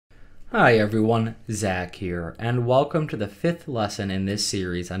Hi everyone, Zach here, and welcome to the 5th lesson in this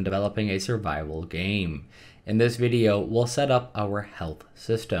series on developing a survival game. In this video, we'll set up our health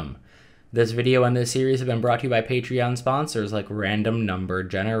system. This video and this series have been brought to you by Patreon sponsors like Random Number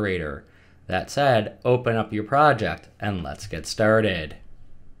Generator. That said, open up your project and let's get started.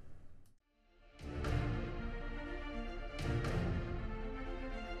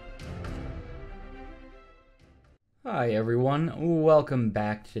 Hi everyone, welcome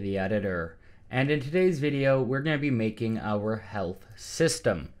back to the editor. And in today's video, we're going to be making our health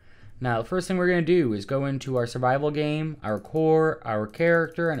system. Now, the first thing we're going to do is go into our survival game, our core, our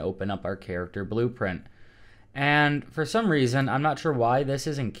character, and open up our character blueprint. And for some reason, I'm not sure why this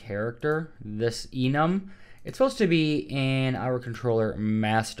is in character, this enum. It's supposed to be in our controller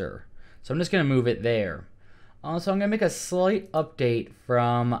master. So I'm just going to move it there. So I'm going to make a slight update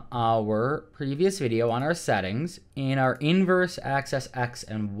from our previous video on our settings. In our inverse axis X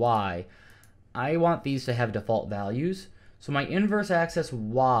and Y, I want these to have default values. So my inverse axis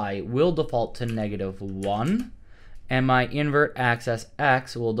Y will default to -1, and my invert axis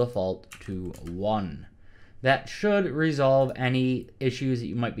X will default to 1. That should resolve any issues that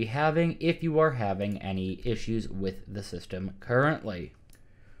you might be having if you are having any issues with the system currently.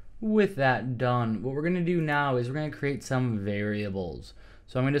 With that done, what we're going to do now is we're going to create some variables.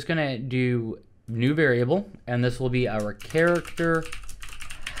 So I'm just going to do new variable, and this will be our character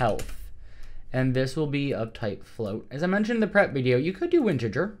health. And this will be of type float. As I mentioned in the prep video, you could do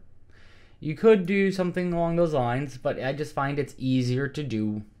integer. You could do something along those lines, but I just find it's easier to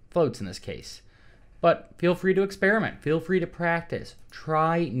do floats in this case. But feel free to experiment. Feel free to practice.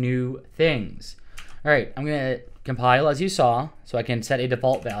 Try new things. All right, I'm going to compile as you saw, so I can set a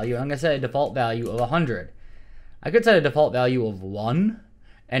default value. I'm going to set a default value of 100. I could set a default value of 1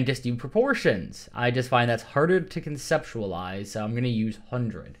 and just do proportions. I just find that's harder to conceptualize, so I'm going to use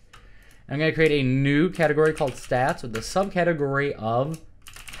 100. I'm going to create a new category called stats with the subcategory of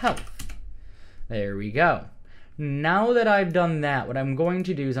health. There we go. Now that I've done that, what I'm going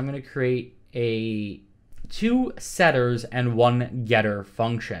to do is I'm going to create two setters and one getter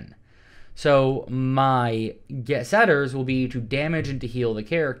function. So my setters will be to damage and to heal the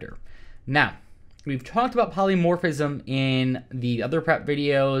character. Now, we've talked about polymorphism in the other prep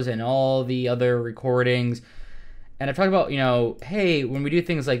videos and all the other recordings. And I've talked about, hey, when we do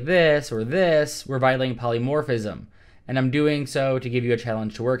things like this or this, we're violating polymorphism. And I'm doing so to give you a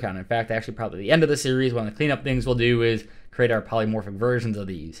challenge to work on. In fact, actually probably at the end of the series, one of the cleanup things we'll do is create our polymorphic versions of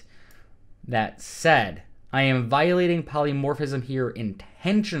these. That said, I am violating polymorphism here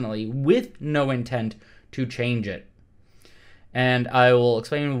intentionally with no intent to change it. And I will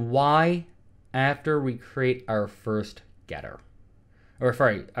explain why after we create our first getter. Or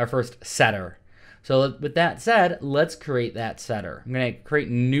sorry, our first setter. So with that said, let's create that setter. I'm going to create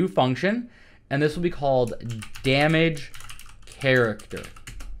a new function, and this will be called damage character.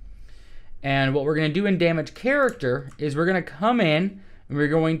 And what we're going to do in damage character is we're going to come in and we're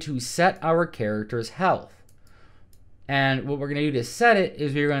going to set our character's health. And what we're going to do to set it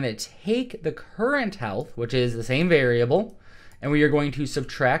is we're going to take the current health, which is the same variable, and we are going to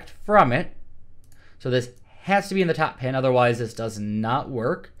subtract from it. So this has to be in the top pin, otherwise this does not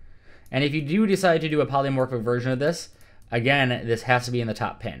work. And if you do decide to do a polymorphic version of this, again, this has to be in the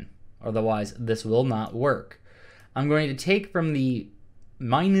top pin, otherwise this will not work. I'm going to take from the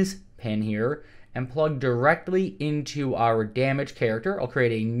minus pin here and plug directly into our damage character. I'll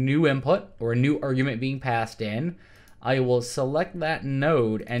create a new input or a new argument being passed in. I will select that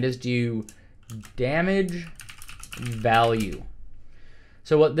node and just do damage value.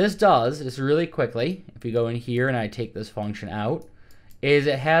 So what this does, just really quickly, if we go in here and I take this function out, is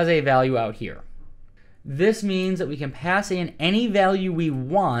it has a value out here. This means that we can pass in any value we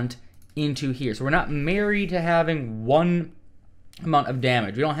want into here. So we're not married to having one amount of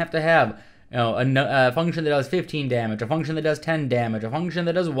damage. We don't have to have a function that does 15 damage, a function that does 10 damage, a function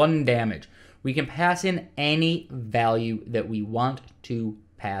that does 1 damage. We can pass in any value that we want to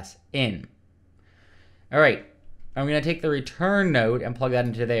pass in. All right, I'm going to take the return node and plug that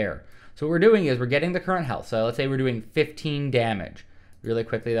into there. So what we're doing is we're getting the current health. So let's say we're doing 15 damage. Really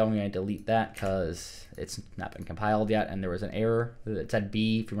quickly though, I'm going to delete that because it's not been compiled yet and there was an error that said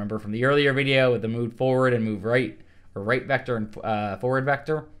B, if you remember from the earlier video with the move forward and move right, or right vector and forward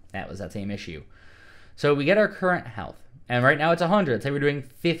vector. That was that same issue. So we get our current health. And right now it's 100. Say we're doing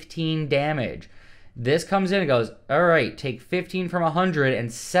 15 damage. This comes in and goes, all right, take 15 from 100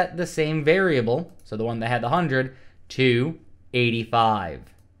 and set the same variable, so the one that had the 100, to 85.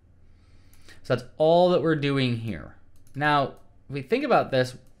 So that's all that we're doing here. Now, if we think about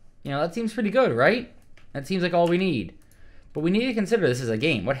this, that seems pretty good, right? That seems like all we need. But we need to consider this as a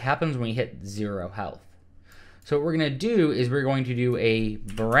game. What happens when we hit 0 health? So what we're going to do is we're going to do a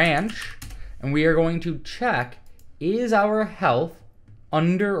branch, and we are going to check, is our health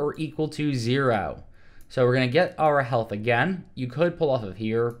under or equal to 0? So we're going to get our health again. You could pull off of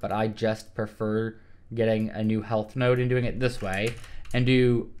here, but I just prefer getting a new health node and doing it this way, and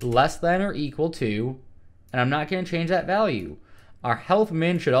do less than or equal to, and I'm not going to change that value. Our health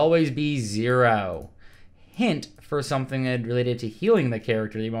min should always be 0. Hint for something related to healing the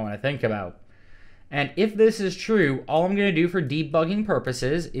character that you might want to think about. And if this is true, all I'm going to do for debugging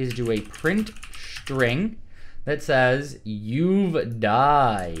purposes is do a print string that says you've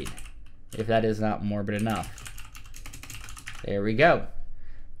died, if that is not morbid enough. There we go.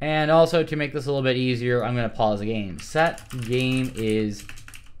 And also, to make this a little bit easier, I'm going to pause the game. Set game is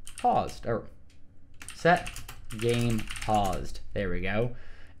paused, or set game paused. There we go.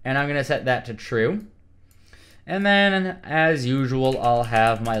 And I'm going to set that to true. And then, as usual, I'll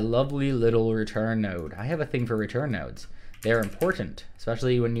have my lovely little return node. I have a thing for return nodes. They're important,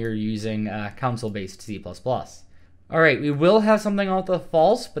 especially when you're using console-based C++. All right, we will have something out the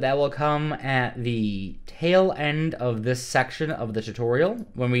false, but that will come at the tail end of this section of the tutorial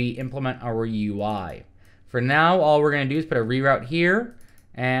when we implement our UI. For now, all we're going to do is put a reroute here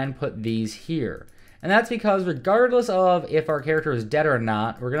and put these here. And that's because regardless of if our character is dead or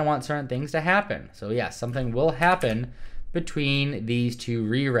not, we're going to want certain things to happen. So yes, something will happen between these two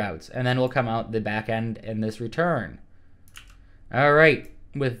reroutes, and then will come out the back end in this return. All right,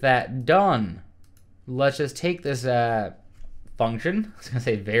 with that done, let's just take this function, I was going to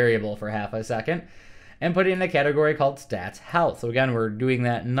say variable for half a second, and put it in a category called stats health. So again, we're doing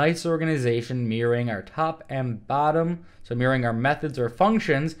that nice organization, mirroring our top and bottom, so mirroring our methods or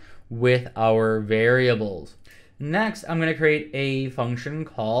functions with our variables. Next, I'm going to create a function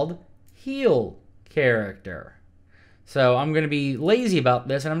called heal character. So I'm going to be lazy about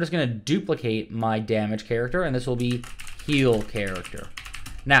this, and I'm just going to duplicate my damage character, and this will be heal character.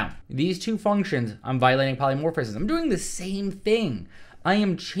 Now, these two functions, I'm violating polymorphism. I'm doing the same thing. I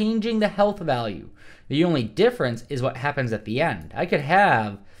am changing the health value. The only difference is what happens at the end. I could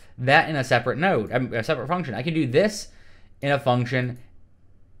have that in a separate node, a separate function. I could do this in a function,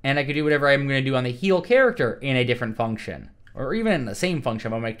 and I could do whatever I'm going to do on the heal character in a different function, or even in the same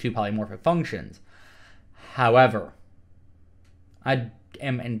function. I'll make two polymorphic functions. However, I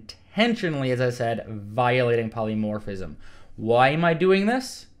am intentionally, as I said, violating polymorphism. Why am I doing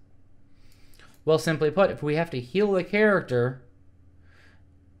this? Well, simply put, if we have to heal the character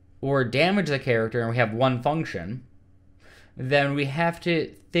or damage the character and we have one function, then we have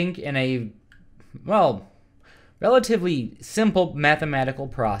to think in a, well, relatively simple mathematical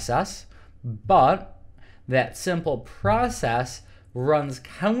process, but that simple process runs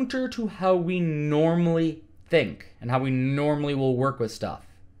counter to how we normally think and how we normally will work with stuff.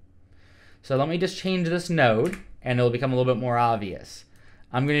 So let me just change this node, and it'll become a little bit more obvious.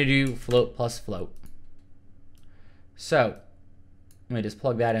 I'm going to do float plus float. So let me just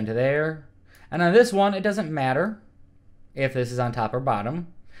plug that into there. And on this one, it doesn't matter if this is on top or bottom,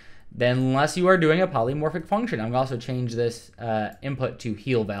 then unless you are doing a polymorphic function. I'm going to also change this input to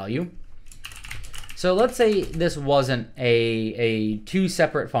heal value. So let's say this wasn't a two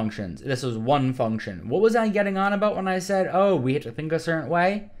separate functions. This was one function. What was I getting on about when I said, oh, we have to think a certain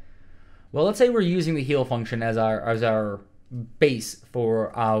way? Well, let's say we're using the heal function as our base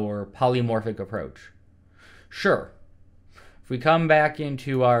for our polymorphic approach. Sure. If we come back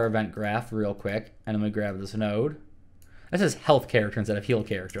into our event graph real quick, and I'm going to grab this node. This is health character instead of heal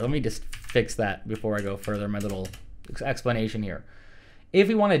character. Let me just fix that before I go further in my little explanation here. If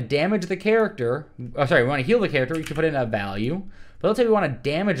we want to damage the character, we want to heal the character, we can put in a value. But let's say we want to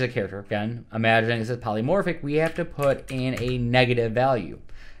damage the character. Again, imagining this is polymorphic, we have to put in a negative value.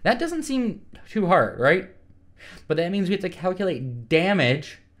 That doesn't seem too hard, right? But that means we have to calculate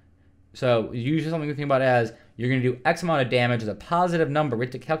damage. So usually something we think about as you're going to do X amount of damage as a positive number. We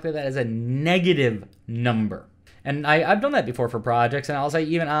have to calculate that as a negative number. And I've done that before for projects, and I'll say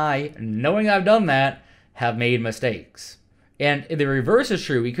even I, knowing I've done that, have made mistakes. And the reverse is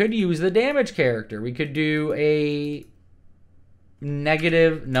true. We could use the damage character. We could do a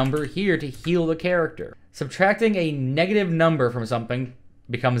negative number here to heal the character. Subtracting a negative number from something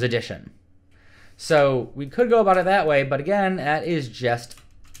becomes addition. So we could go about it that way, but again, that is just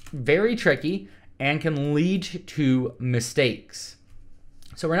very tricky and can lead to mistakes.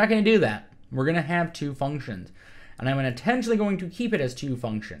 So we're not going to do that. We're going to have two functions, and I'm intentionally going to keep it as two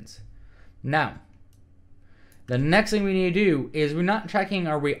functions. Now, the next thing we need to do is we're not checking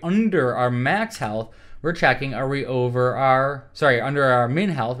are we under our max health, we're checking are we over our, under our min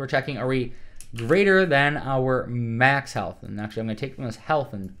health, we're checking are we greater than our max health. And actually, I'm going to take from this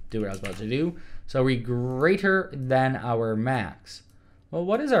health and do what I was about to do. So we greater than our max. Well,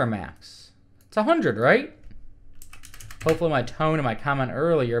 what is our max? It's 100, right? Hopefully my tone and my comment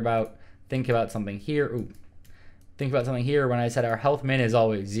earlier about think about something here. Think about something here when I said our health min is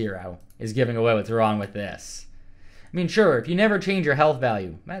always 0 is giving away what's wrong with this. I mean, sure, if you never change your health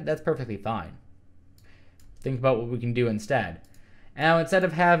value, that's perfectly fine. Think about what we can do instead. Now, instead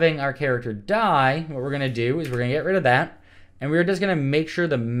of having our character die, what we're going to do is we're going to get rid of that, and we're just going to make sure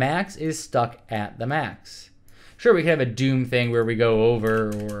the max is stuck at the max. Sure, we could have a Doom thing where we go over,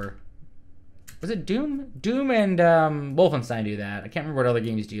 or... Was it Doom? Doom and Wolfenstein do that. I can't remember what other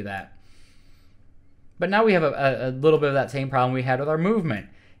games do that. But now we have a little bit of that same problem we had with our movement.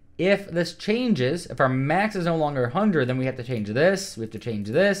 If this changes, if our max is no longer 100, then we have to change this, we have to change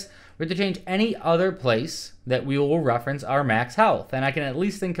this, we have to change any other place that we will reference our max health. And I can at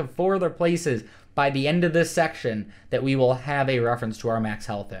least think of 4 other places by the end of this section that we will have a reference to our max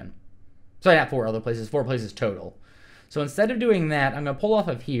health in. Sorry, not 4 other places, 4 places total. So instead of doing that, I'm going to pull off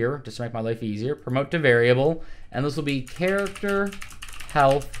of here, just to make my life easier, promote to variable, and this will be character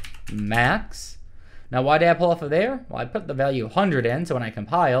health max. Now, why did I pull off of there? Well, I put the value 100 in, so when I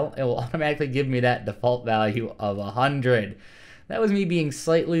compile, it will automatically give me that default value of 100. That was me being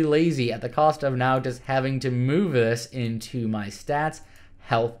slightly lazy at the cost of now just having to move this into my stats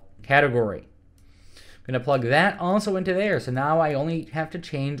health category. I'm going to plug that also into there, so now I only have to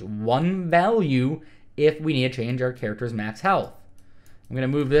change one value if we need to change our character's max health. I'm going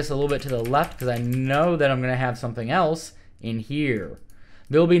to move this a little bit to the left because I know that I'm going to have something else in here.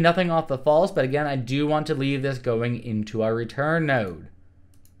 There will be nothing off the false, but again, I do want to leave this going into our return node.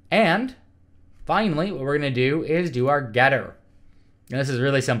 And finally, what we're going to do is do our getter. And this is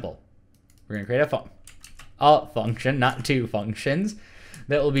really simple. We're going to create a function, not 2 functions,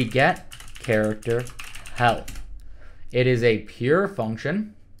 that will be get character health. It is a pure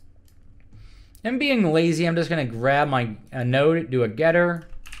function. And being lazy, I'm just going to grab my node, do a getter,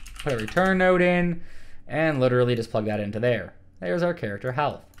 put a return node in, and literally just plug that into there. There's our character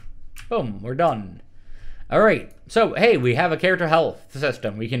health. Boom, we're done. All right, so hey, we have a character health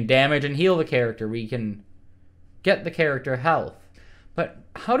system. We can damage and heal the character. We can get the character health. But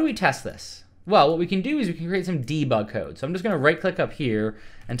how do we test this? Well, what we can do is we can create some debug code. So I'm just going to right click up here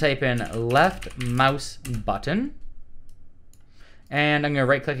and type in left mouse button. And I'm going to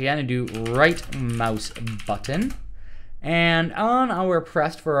right click again and do right mouse button. And on our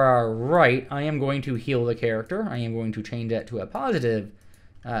pressed for our right, I am going to heal the character. I am going to change that to a positive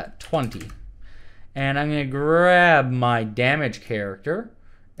 20. And I'm going to grab my damage character,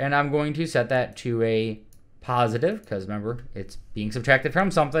 and I'm going to set that to a positive, because remember, it's being subtracted from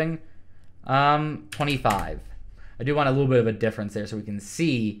something, 25. I do want a little bit of a difference there so we can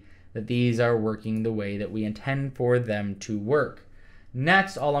see that these are working the way that we intend for them to work.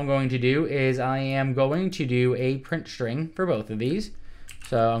 Next, all I'm going to do is I am going to do a print string for both of these.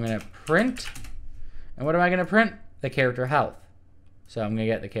 So I'm going to print, and what am I going to print? The character health. So I'm going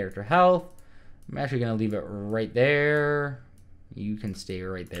to get the character health. I'm actually going to leave it right there. You can stay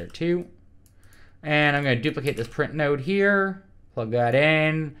right there too. And I'm going to duplicate this print node here, plug that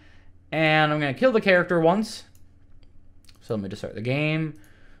in, and I'm going to kill the character once. So let me just start the game.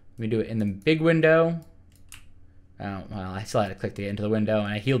 Let me do it in the big window. Well, I still had to click to get into the window,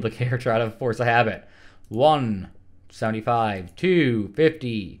 and I healed the character out of force of habit. 1, 75, 2,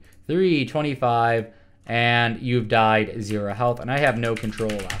 50, 3, 25, and you've died 0 health, and I have no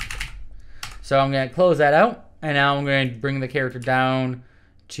control left. So I'm going to close that out, and now I'm going to bring the character down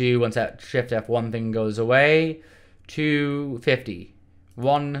to, once that Shift F1 thing goes away, to 50.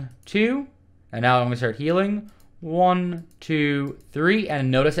 1, 2, and now I'm going to start healing. 1, 2, 3, and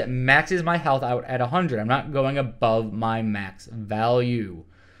notice it maxes my health out at 100. I'm not going above my max value.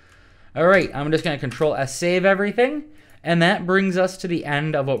 All right, I'm just going to Control S save everything, and that brings us to the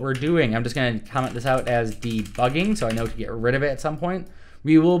end of what we're doing. I'm just going to comment this out as debugging, so I know to get rid of it at some point.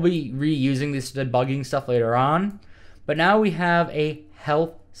 We will be reusing this debugging stuff later on, but now we have a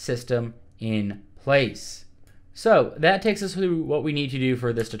health system in place. So that takes us through what we need to do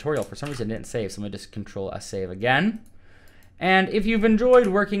for this tutorial. For some reason it didn't save, so I'm going to just Control S save again. And if you've enjoyed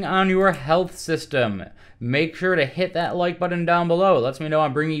working on your health system, make sure to hit that like button down below. It lets me know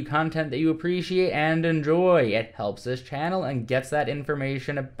I'm bringing you content that you appreciate and enjoy. It helps this channel and gets that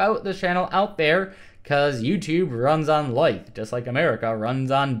information about this channel out there, because YouTube runs on like, just like America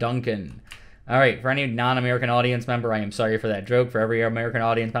runs on Dunkin'. Alright, for any non-American audience member, I am sorry for that joke. For every American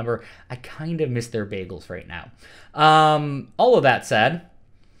audience member, I kind of miss their bagels right now. All of that said,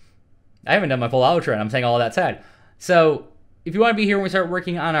 I haven't done my full outro, and I'm saying all of that said. So, if you want to be here when we start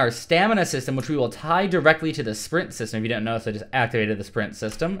working on our stamina system, which we will tie directly to the sprint system. If you didn't notice, I just activated the sprint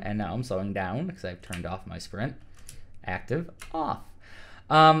system, and now I'm slowing down because I've turned off my sprint. Active, off.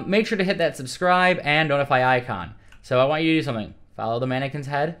 Make sure to hit that subscribe and notify icon. So I want you to do something. Follow the mannequin's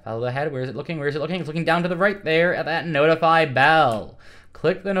head. Follow the head. Where is it looking? Where is it looking? It's looking down to the right there at that notify bell.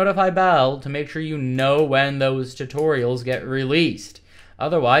 Click the notify bell to make sure you know when those tutorials get released.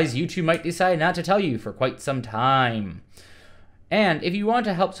 Otherwise, YouTube might decide not to tell you for quite some time. And if you want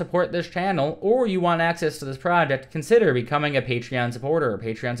to help support this channel, or you want access to this project, consider becoming a Patreon supporter.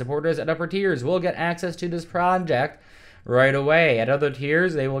 Patreon supporters at upper tiers will get access to this project right away. At other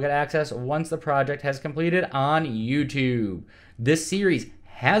tiers, they will get access once the project has completed on YouTube. This series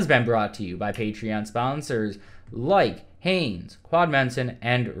has been brought to you by Patreon sponsors like Haynes, Quadmenson,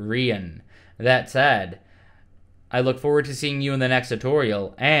 and Rian. That said, I look forward to seeing you in the next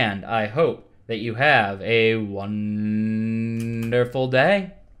tutorial, and I hope that you have a wonderful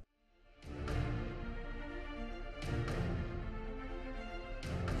day.